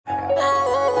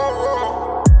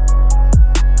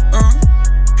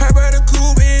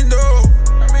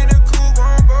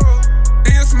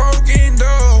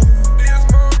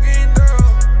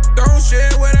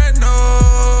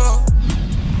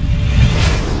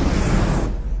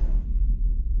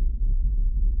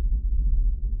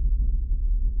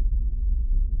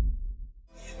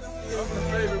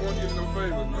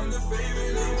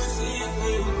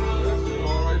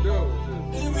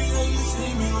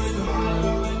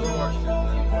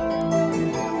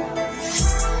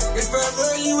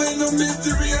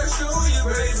mystery, I show you,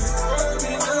 baby.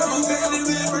 I'm barely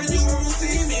living, you won't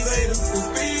see me later.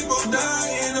 People die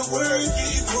and the world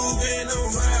keep moving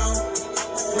around.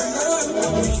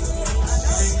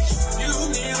 You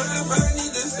need love, I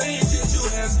need the same shit you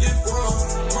asking for.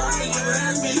 Why you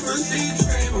ask me for shit you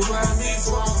came around me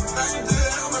for? Thank the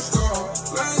hell my scar.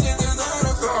 Lying in the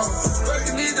article.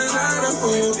 Working in the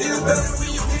article. It's better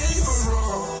when you came from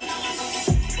wrong.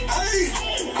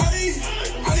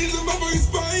 I need some motherfucking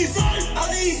spice. I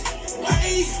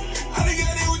done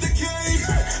got it with the cake.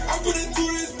 I put it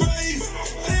through this space.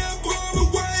 I'm blown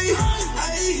away.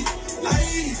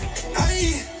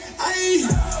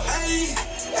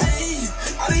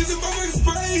 I need some motherfucking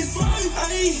spice. I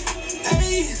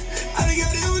done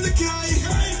got it with the cake.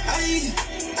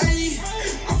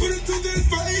 I put it through this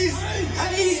space.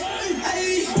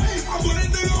 I put it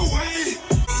through the way.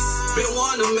 Been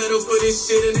wanting a medal for this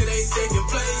shit and it ain't second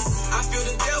place. I feel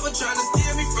the devil trying to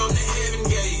steal me from the heaven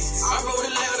gates. I wrote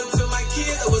a letter to my kid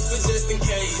that was for just in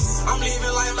case. I'm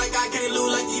living life like I can't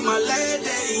lose, like these my last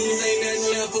days. Ain't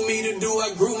nothing left for me to do,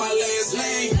 I grew my last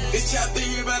name. This chapter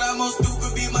here about I most do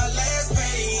could be my last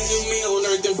page. And me on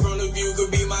earth in front of you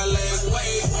could be my last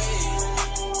wave.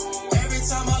 Every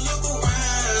time I look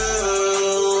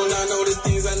around, I notice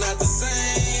things are not the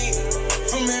same.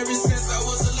 From ever since I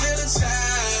was a little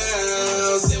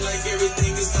child, seem like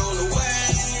everything is gone away.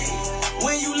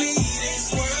 When you leave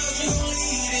this world, you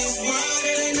leave this world.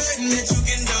 It ain't nothing that you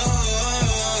can do.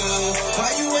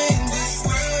 Why you in this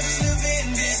world, you live in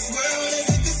this world as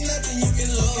if it's nothing you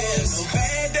can lose. No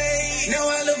bad day. Now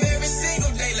I live every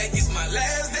single day like it's my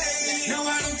last day. Now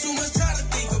I don't too much try to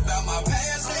think about my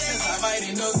past ways. I might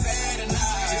end up sad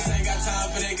tonight. Just ain't got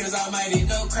time for that cause I might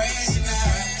end up crashing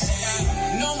out.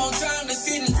 No more time to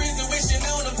sit in prison wishing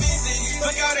on a visit.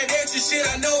 Fuck all that extra shit,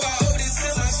 I know I owe this to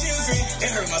my children.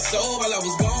 It hurt my soul while I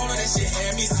was gone, that shit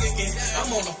had me sicking. I'm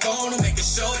on the phone to make a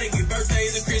show, they get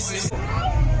birthdays and Christmas.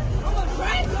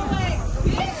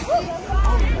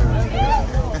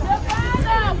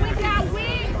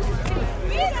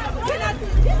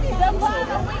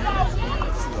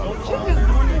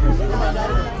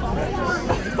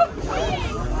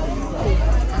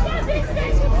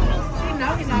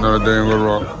 Another day in Little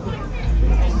Rock.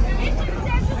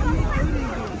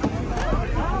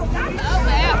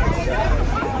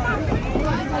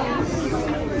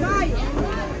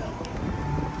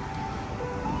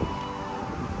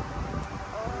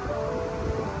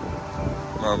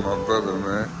 My brother,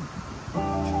 man.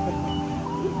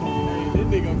 This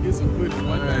nigga gonna get some footage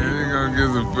one day. He gonna get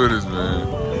some footage, man.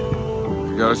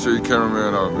 You gotta show your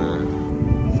cameraman out, man.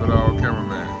 Shout out our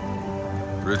cameraman.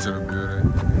 Rich in the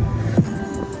building.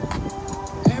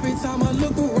 Every time I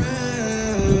look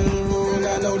around, I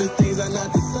know that things are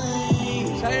not the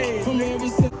same. From every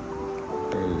single.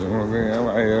 Hey, you know what I'm saying?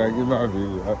 I get my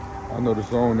video. I know the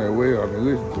song that well. I can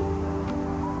listen to it.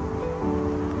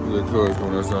 Look at Cuz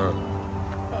from that side.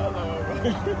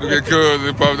 Look at Cuz,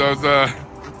 it popped outside.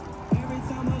 Every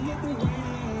time I look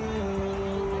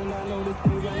around, I know that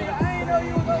things are not the same. I ain't know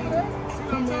you was over there.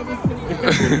 From every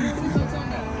single.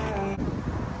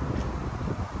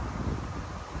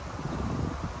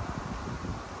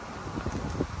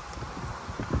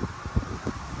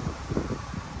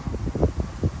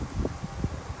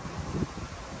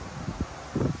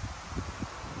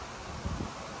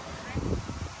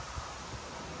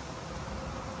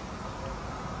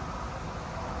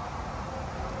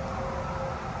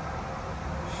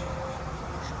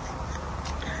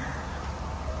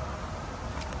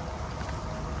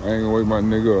 I ain't gonna wake my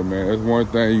nigga up, man. That's one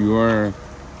thing you learn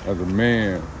as a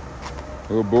man.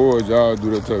 Little boys, y'all do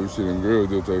that type of shit, and girls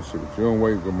do that type of shit. If you don't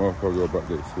wake a motherfucker up out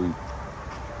that sleep,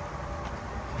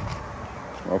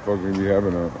 motherfucker be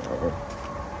having a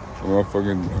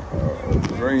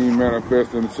motherfucking dream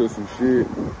manifesting into some shit,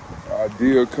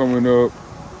 idea coming up,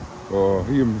 or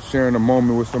he sharing a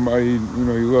moment with somebody he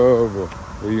love, or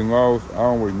he lost. I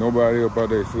don't wake nobody up out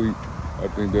that sleep. I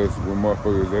think that's when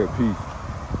motherfuckers at peace.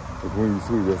 Because when you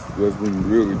sleep, that's when you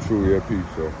really truly at peace.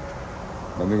 So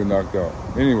my nigga knocked out.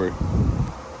 Anyway,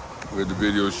 we had the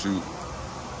video shoot.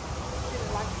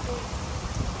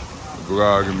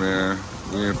 Vlogging, man.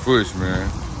 We in push, man.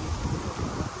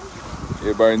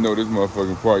 Everybody know this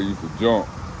motherfucking part used to jump.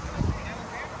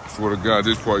 Swear to God,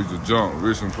 this part used to jump.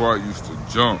 Richmond Park used to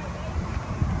jump.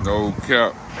 No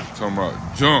cap. Talking about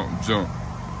jump.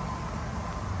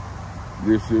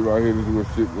 This shit right here, this little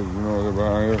shit that's,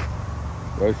 behind here.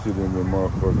 That shit in the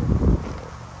motherfucking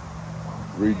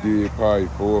redid probably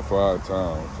 4 or 5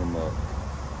 times.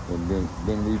 And been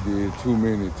redid too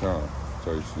many times.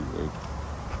 Type shit.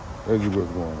 That's just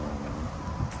what's going on, man.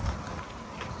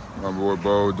 My boy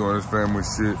Bo doing his family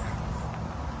shit.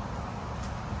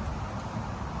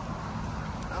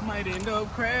 might end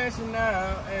up crashing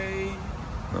out, ayy.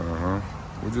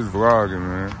 We're just vlogging,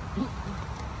 man.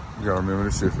 You gotta remember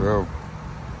this shit forever.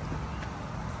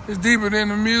 It's deeper than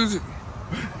the music.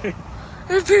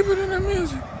 It's deeper than the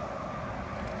music.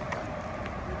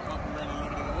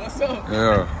 What's up?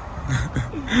 Yeah.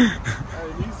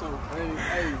 Hey, he's so funny.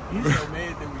 Hey, he's so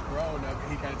mad that we grown up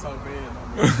and he can't talk bad no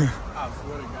more. I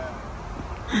swear to God.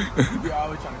 He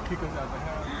always trying to kick us out the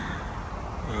house.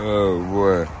 Oh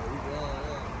boy.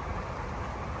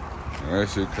 That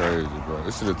shit crazy, bro.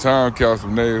 This shit a time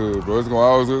capsule neighborhood, bro. It's gonna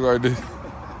always look like this.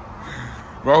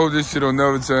 Bro, I hope this shit will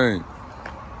never change.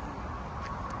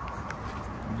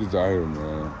 We just out here,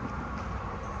 man.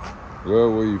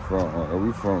 Love, where you from?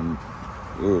 We from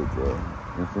hood, bro.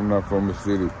 I'm not from the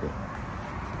city, but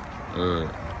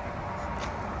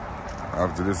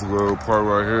after this little part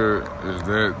right here is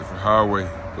that the highway.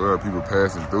 People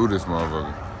passing through this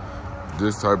motherfucker.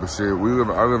 This type of shit.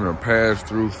 I live in a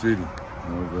pass-through city. You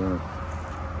know what I'm saying?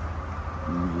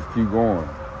 And you just keep going.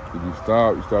 If you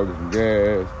stop get some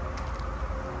gas.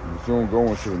 You don't go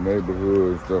into the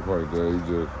neighborhood and stuff like that.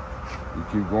 You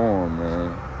keep going,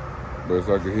 man. But it's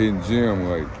like a hidden gem,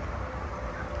 like,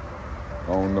 I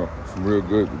don't know. Some real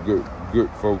good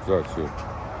folks out here.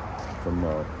 Some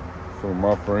of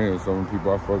my friends, some of the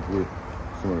people I fuck with,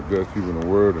 some of the best people in the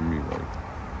world to me, like,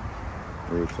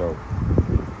 real talk.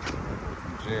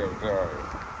 Some gems out here.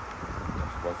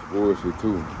 That's some bullshit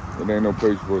too. It ain't no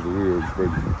place for us to live. It's place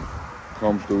to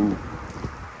come through,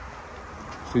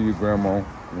 see your grandma,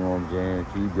 you know what I'm saying,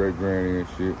 see your great granny and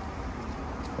shit.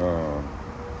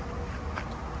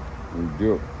 And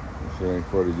dip. This shit ain't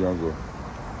for the younger,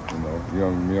 you know,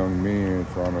 young men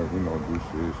trying to, you know, do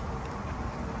shit.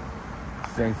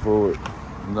 This ain't for it.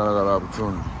 Now I got an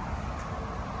opportunity.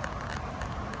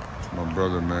 It's my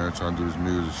brother, man, trying to do this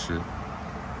music shit.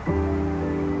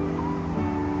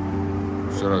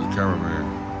 Shout out to the cameraman.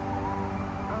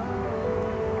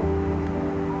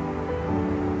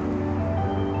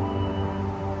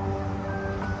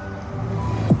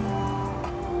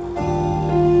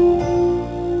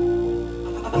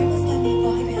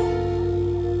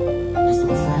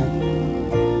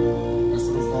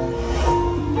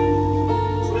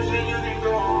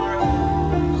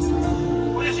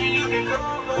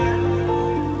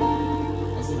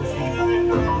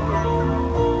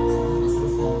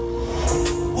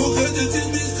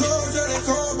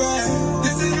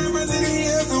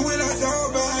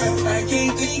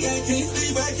 I can't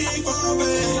sleep, I can't fall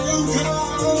back.